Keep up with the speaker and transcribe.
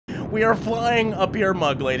We are flying a beer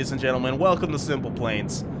mug, ladies and gentlemen. Welcome to Simple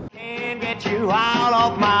Planes. Can't get you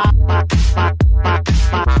out of my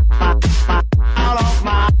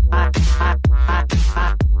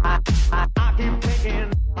I keep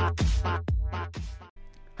thinking.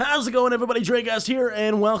 How's it going, everybody? Dragast here,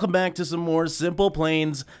 and welcome back to some more Simple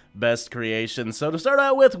Planes Best Creations. So to start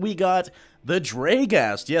out with, we got the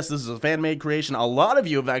Dragast. Yes, this is a fan-made creation. A lot of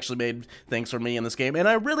you have actually made things for me in this game, and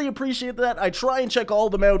I really appreciate that. I try and check all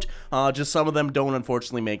of them out, just some of them don't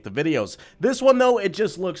unfortunately make the videos. This one, though, it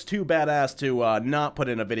just looks too badass to not put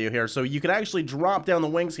in a video here, so you can actually drop down the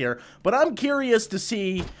wings here, but I'm curious to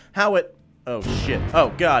see how it... Oh, shit.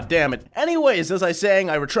 Oh, god damn it. Anyways, as I was saying,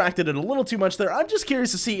 I retracted it a little too much there. I'm just curious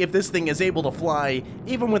to see if this thing is able to fly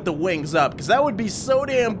even with the wings up, because that would be so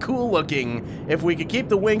damn cool looking if we could keep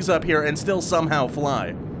the wings up here and still somehow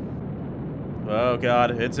fly. Oh,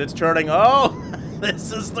 god. It's turning. Oh,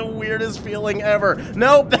 this is the weirdest feeling ever.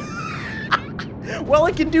 Nope. Well,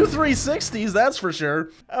 it can do 360s, that's for sure.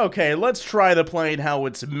 Okay, let's try the plane how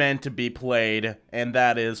it's meant to be played, and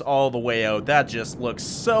that is all the way out. That just looks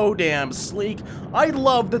so damn sleek. I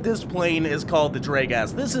love that this plane is called the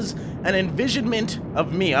Dragast. This is an envisionment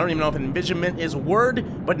of me. I don't even know if envisionment is a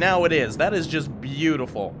word, but now it is. That is just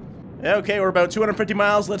beautiful. Okay, we're about 250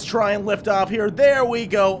 miles. Let's try and lift off here. There we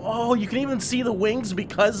go. Oh, you can even see the wings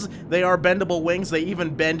because they are bendable wings. They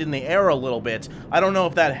even bend in the air a little bit. I don't know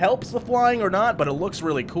if that helps the flying or not, but it looks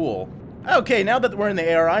really cool. Okay, now that we're in the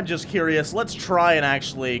air, I'm just curious. Let's try and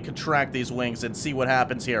actually contract these wings and see what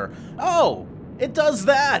happens here. Oh, it does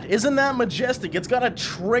that. Isn't that majestic? It's got a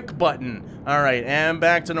trick button. All right, and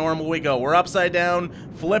back to normal we go. We're upside down,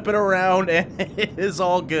 flip it around, and it is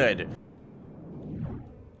all good.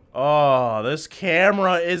 Oh, this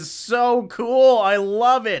camera is so cool. I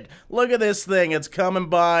love it. Look at this thing. It's coming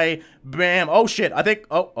by. Bam. Oh, shit. I think...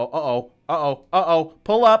 Uh-oh.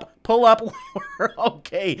 Pull up.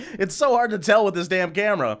 Okay. It's so hard to tell with this damn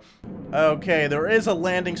camera. Okay, there is a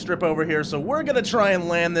landing strip over here, so we're gonna try and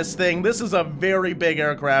land this thing. This is a very big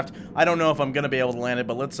aircraft. I don't know if I'm gonna be able to land it,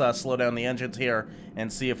 but let's slow down the engines here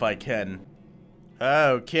and see if I can.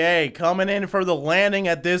 Okay, coming in for the landing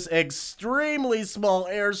at this extremely small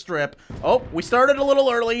airstrip. Oh, we started a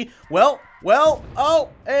little early. Well, oh,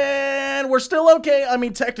 and we're still okay. I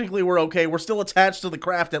mean, technically we're okay. We're still attached to the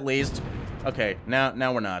craft at least. Okay,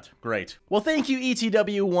 now we're not. Great. Well, thank you,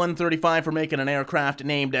 ETW-135, for making an aircraft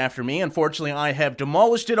named after me. Unfortunately, I have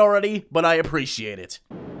demolished it already, but I appreciate it.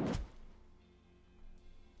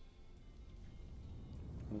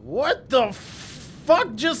 What the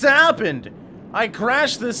fuck just happened? I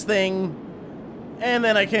crashed this thing, and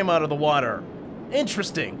then I came out of the water.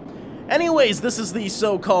 Interesting. Anyways, this is the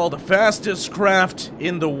so-called fastest craft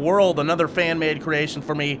in the world. Another fan-made creation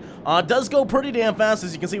for me. Does go pretty damn fast.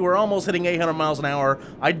 As you can see, we're almost hitting 800 miles an hour.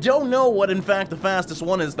 I don't know what, in fact, the fastest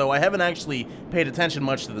one is, though. I haven't actually paid attention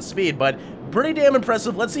much to the speed, but pretty damn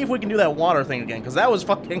impressive. Let's see if we can do that water thing again, because that was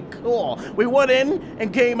fucking cool. We went in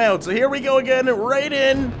and came out, so here we go again, right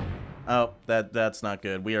in. Oh, that's not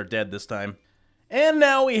good. We are dead this time. And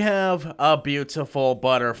now we have a beautiful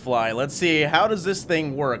butterfly. Let's see, how does this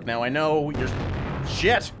thing work? Now, I know you're...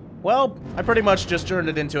 Shit! Well, I pretty much just turned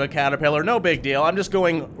it into a caterpillar. No big deal. I'm just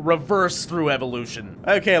going reverse through evolution.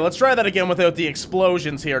 Okay, let's try that again without the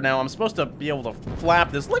explosions here. Now, I'm supposed to be able to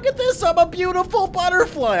flap this. Look at this! I'm a beautiful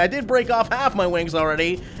butterfly! I did break off half my wings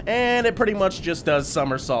already, and it pretty much just does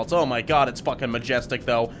somersaults. Oh my god, it's fucking majestic,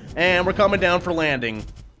 though. And we're coming down for landing.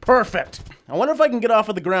 Perfect. I wonder if I can get off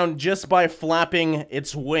of the ground just by flapping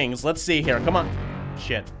its wings. Let's see here. Come on.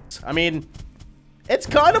 Shit. I mean, it's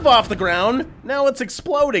kind of off the ground. Now it's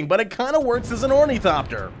exploding, but it kind of works as an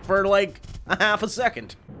ornithopter for like a half a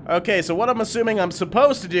second. Okay, so what I'm assuming I'm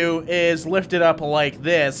supposed to do is lift it up like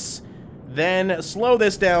this, then slow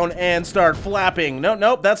this down and start flapping.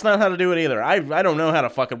 Nope, that's not how to do it either. I don't know how to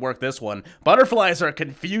fucking work this one. Butterflies are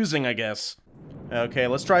confusing, I guess. Okay,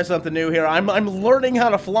 let's try something new here. I'm learning how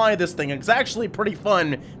to fly this thing. It's actually pretty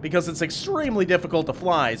fun because it's extremely difficult to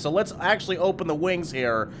fly. So let's actually open the wings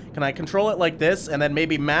here. Can I control it like this and then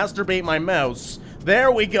maybe masturbate my mouse?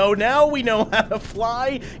 There we go. Now we know how to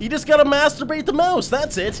fly. You just gotta masturbate the mouse.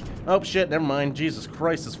 That's it. Oh, shit. Never mind. Jesus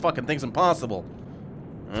Christ, this fucking thing's impossible.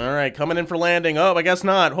 All right, coming in for landing. Oh, I guess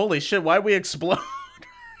not. Holy shit, why'd we explode?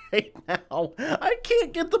 Right now. I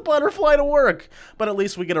can't get the butterfly to work, but at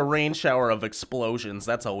least we get a rain shower of explosions.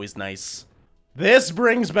 That's always nice. This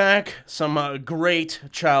brings back some great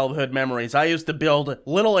childhood memories. I used to build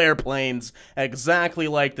little airplanes exactly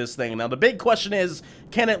like this thing. Now, the big question is,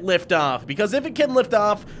 can it lift off? Because if it can lift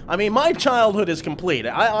off, I mean, my childhood is complete.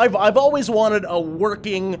 I've always wanted a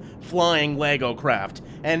working, flying Lego craft.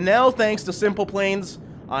 And now, thanks to SimplePlanes,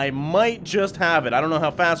 I might just have it. I don't know how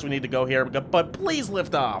fast we need to go here, but please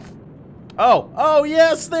lift off. Oh,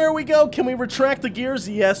 yes, there we go. Can we retract the gears?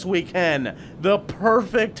 Yes, we can. The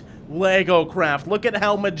perfect Lego craft. Look at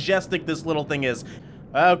how majestic this little thing is.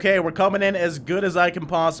 Okay, we're coming in as good as I can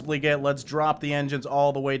possibly get. Let's drop the engines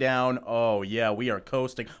all the way down. Oh, yeah, we are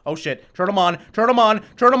coasting. Oh, shit. Turn them on. Turn them on.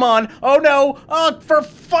 Turn them on. Oh, no. Oh, for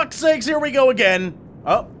fuck's sakes, here we go again.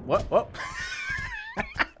 Oh, what?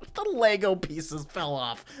 The Lego pieces fell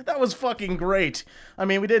off. That was fucking great. I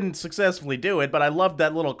mean, we didn't successfully do it, but I loved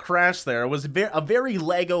that little crash there. It was a very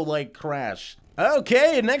Lego-like crash.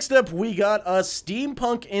 Okay, next up we got a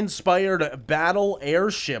steampunk-inspired battle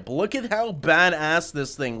airship. Look at how badass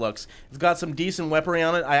this thing looks. It's got some decent weaponry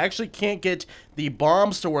on it. I actually can't get the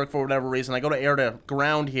bombs to work for whatever reason. I go to air to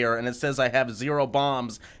ground here, and it says I have 0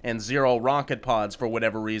 bombs and 0 rocket pods for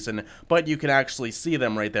whatever reason, but you can actually see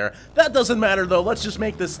them right there. That doesn't matter, though. Let's just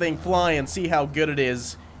make this thing fly and see how good it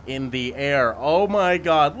is in the air. Oh my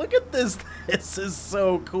god, look at this. This is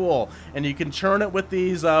so cool. And you can churn it with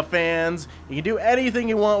these fans. You can do anything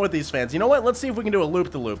you want with these fans. You know what? Let's see if we can do a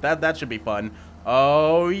loop-to-loop. That should be fun.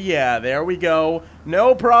 Oh yeah, there we go.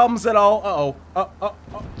 No problems at all. Oh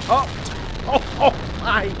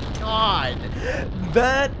my god.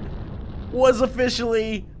 That was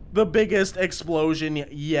officially the biggest explosion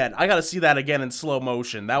yet. I gotta see that again in slow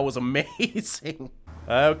motion. That was amazing.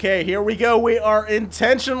 Okay, here we go. We are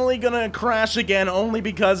intentionally gonna crash again only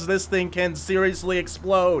because this thing can seriously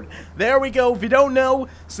explode. There we go. If you don't know,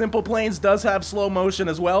 SimplePlanes does have slow motion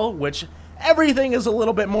as well, which everything is a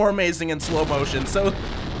little bit more amazing in slow motion. So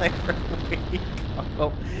there we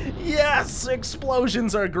go. Yes,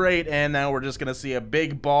 explosions are great. And now we're just gonna see a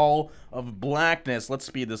big ball of blackness. Let's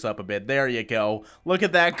speed this up a bit. There you go. Look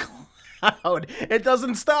at that cloud. It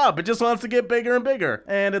doesn't stop. It just wants to get bigger and bigger.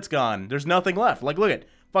 And it's gone. There's nothing left. Like, look at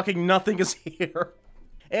fucking nothing is here.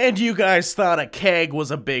 And you guys thought a keg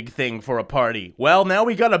was a big thing for a party. Well, now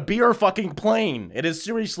we got a beer fucking plane. It is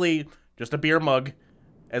seriously just a beer mug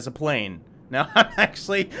as a plane. Now,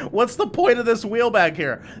 actually, what's the point of this wheel back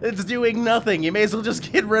here? It's doing nothing. You may as well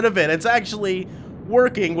just get rid of it. It's actually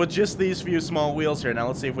working with just these few small wheels here. Now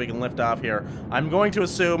let's see if we can lift off here. I'm going to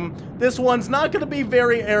assume this one's not going to be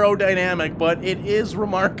very aerodynamic, but it is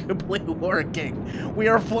remarkably working. We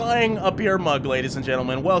are flying a beer mug, ladies and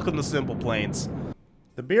gentlemen. Welcome to SimplePlanes.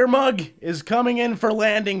 The beer mug is coming in for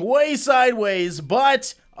landing way sideways,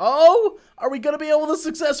 but oh, are we going to be able to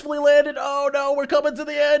successfully land it? Oh no, we're coming to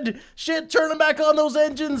the end. Shit, turning back on those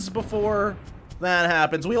engines before that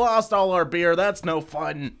happens. We lost all our beer. That's no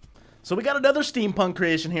fun. So we got another steampunk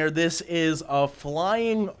creation here. This is a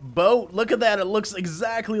flying boat. Look at that. It looks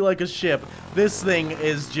exactly like a ship. This thing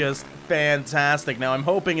is just fantastic. Now, I'm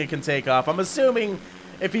hoping it can take off. I'm assuming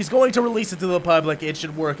if he's going to release it to the public, it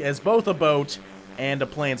should work as both a boat and a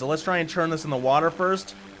plane. So let's try and turn this in the water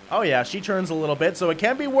first. Oh yeah, she turns a little bit. So it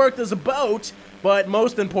can be worked as a boat, but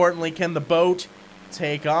most importantly, can the boat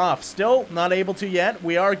take off? Still not able to yet.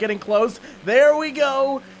 We are getting close. There we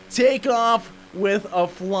go. Take off with a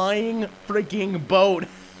flying freaking boat.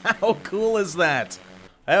 How cool is that?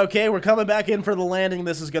 Okay, we're coming back in for the landing.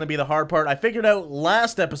 This is going to be the hard part. I figured out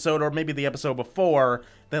last episode, or maybe the episode before,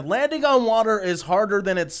 that landing on water is harder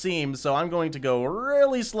than it seems, so I'm going to go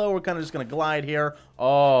really slow. We're kind of just going to glide here.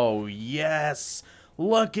 Oh, yes.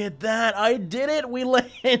 Look at that. I did it. We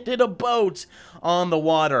landed a boat on the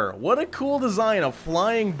water. What a cool design, a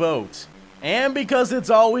flying boat. And because it's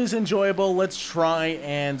always enjoyable, let's try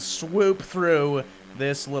and swoop through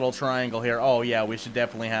this little triangle here. Oh yeah, we should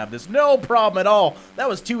definitely have this. No problem at all. That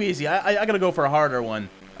was too easy. I gotta go for a harder one.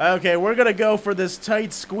 Okay, we're gonna go for this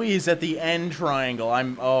tight squeeze at the end triangle.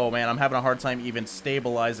 Oh man, I'm having a hard time even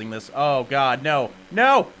stabilizing this. Oh god, no.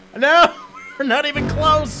 No! No! We're not even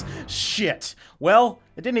close! Shit. Well,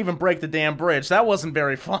 it didn't even break the damn bridge. That wasn't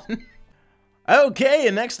very fun. Okay,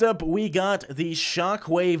 and next up we got the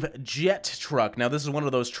Shockwave jet truck. Now this is one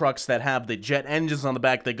of those trucks that have the jet engines on the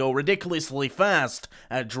back that go ridiculously fast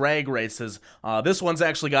at drag races. This one's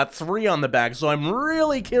actually got 3 on the back, so I'm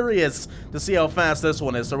really curious to see how fast this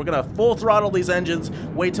one is. So we're gonna full throttle these engines,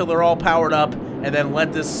 wait till they're all powered up, and then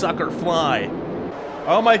let this sucker fly.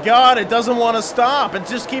 Oh my god, it doesn't want to stop. It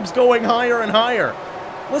just keeps going higher and higher.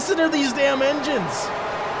 Listen to these damn engines.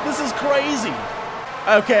 This is crazy.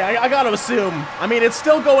 Okay, I gotta assume. I mean, it's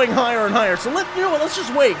still going higher and higher. So let's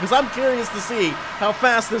just wait, because I'm curious to see how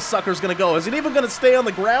fast this sucker's gonna go. Is it even gonna stay on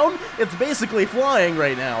the ground? It's basically flying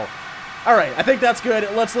right now. All right, I think that's good.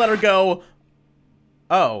 Let's let her go.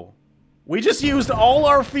 Oh, we just used all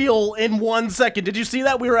our fuel in 1 second. Did you see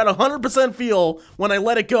that? We were at 100% fuel. When I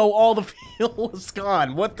let it go, all the fuel was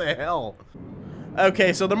gone. What the hell?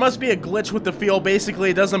 Okay, so there must be a glitch with the fuel. Basically,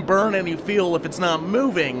 it doesn't burn any fuel if it's not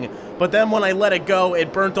moving, but then when I let it go,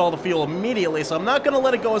 it burnt all the fuel immediately, so I'm not gonna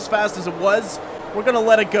let it go as fast as it was. We're gonna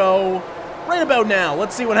let it go right about now.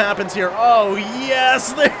 Let's see what happens here. Oh,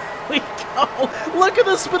 yes, there we go. Look at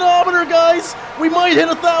the speedometer, guys. We might hit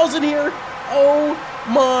 1,000 here. Oh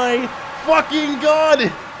my fucking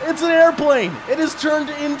God. It's an airplane. It has turned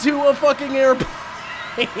into a fucking airplane.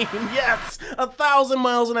 Yes, 1,000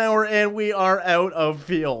 miles an hour, and we are out of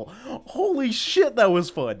fuel. Holy shit, that was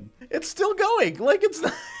fun. It's still going. Like, it's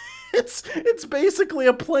not, it's basically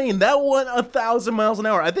a plane that went 1,000 miles an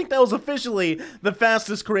hour. I think that was officially the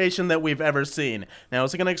fastest creation that we've ever seen. Now,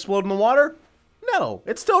 is it gonna explode in the water? No,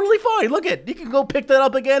 it's totally fine. Look at, you can go pick that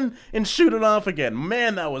up again and shoot it off again.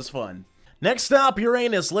 Man, that was fun. Next stop,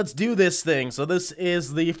 Uranus. Let's do this thing. So this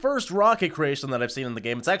is the first rocket creation that I've seen in the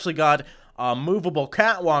game. It's actually got a movable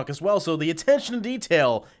catwalk as well, so the attention to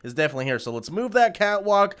detail is definitely here. So let's move that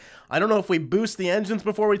catwalk. I don't know if we boost the engines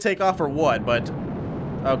before we take off or what, but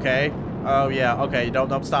okay. Oh yeah, okay,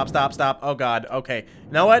 don't stop. Oh God, okay.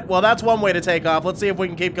 You know what? Well, that's one way to take off. Let's see if we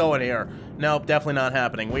can keep going here. Nope, definitely not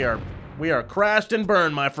happening. We are crashed and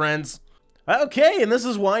burned, my friends. Okay, and this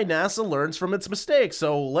is why NASA learns from its mistakes.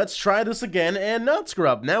 So let's try this again and not screw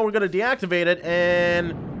up. Now we're gonna deactivate it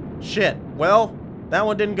and shit. Well, that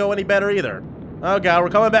one didn't go any better either. Oh God, we're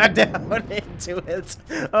coming back down into it.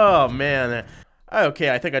 Oh man. Okay,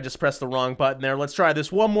 I think I just pressed the wrong button there. Let's try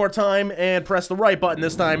this one more time and press the right button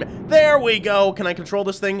this time. There we go. Can I control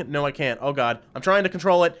this thing? No, I can't. Oh God, I'm trying to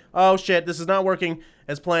control it. Oh shit, this is not working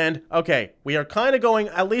as planned. Okay, we are kind of going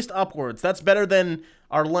at least upwards. That's better than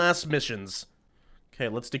our last missions. Okay,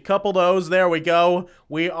 let's decouple those. There we go.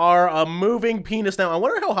 We are a moving penis now. I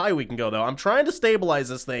wonder how high we can go, though. I'm trying to stabilize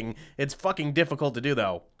this thing. It's fucking difficult to do,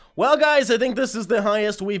 though. Well, guys, I think this is the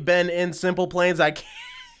highest we've been in SimplePlanes. I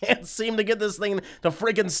can't seem to get this thing to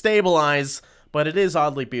freaking stabilize, but it is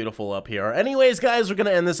oddly beautiful up here. Anyways, guys, we're going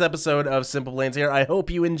to end this episode of SimplePlanes here. I hope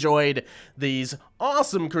you enjoyed these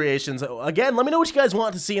awesome creations. Again, let me know what you guys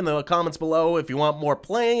want to see in the comments below, if you want more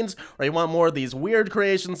planes, or you want more of these weird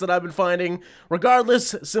creations that I've been finding.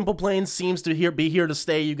 Regardless, SimplePlanes seems to be here to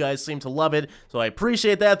stay. You guys seem to love it, so I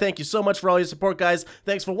appreciate that. Thank you so much for all your support, guys.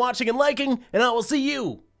 Thanks for watching and liking, and I will see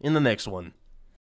you in the next one.